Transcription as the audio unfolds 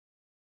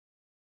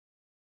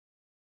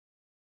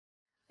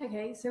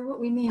Okay, so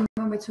what we mean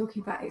when we're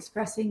talking about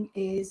expressing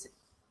is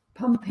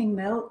pumping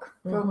milk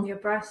from your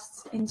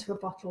breasts into a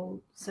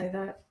bottle so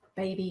that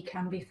baby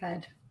can be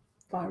fed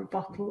via a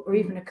bottle or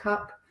even a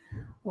cup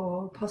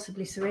or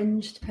possibly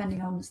syringe,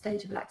 depending on the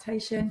stage of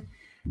lactation.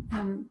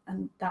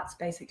 And that's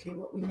basically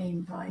what we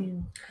mean by...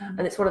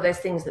 and it's one of those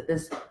things that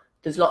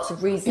there's lots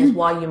of reasons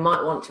why you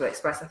might want to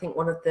express. I think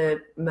one of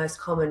the most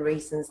common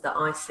reasons that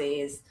I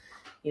see is,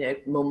 you know,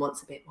 mum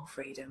wants a bit more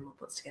freedom, mum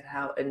wants to get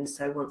out, and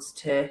so wants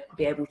to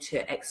be able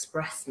to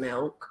express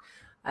milk.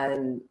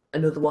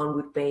 Another one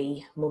would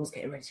be mum's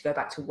getting ready to go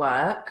back to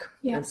work,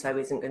 and so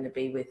isn't going to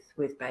be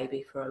with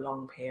baby for a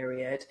long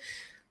period.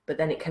 But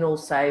then it can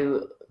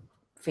also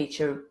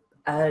feature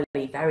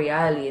very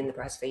early in the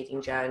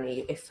breastfeeding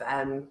journey if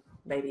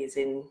baby is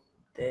in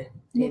the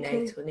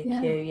neonatal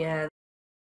NICU.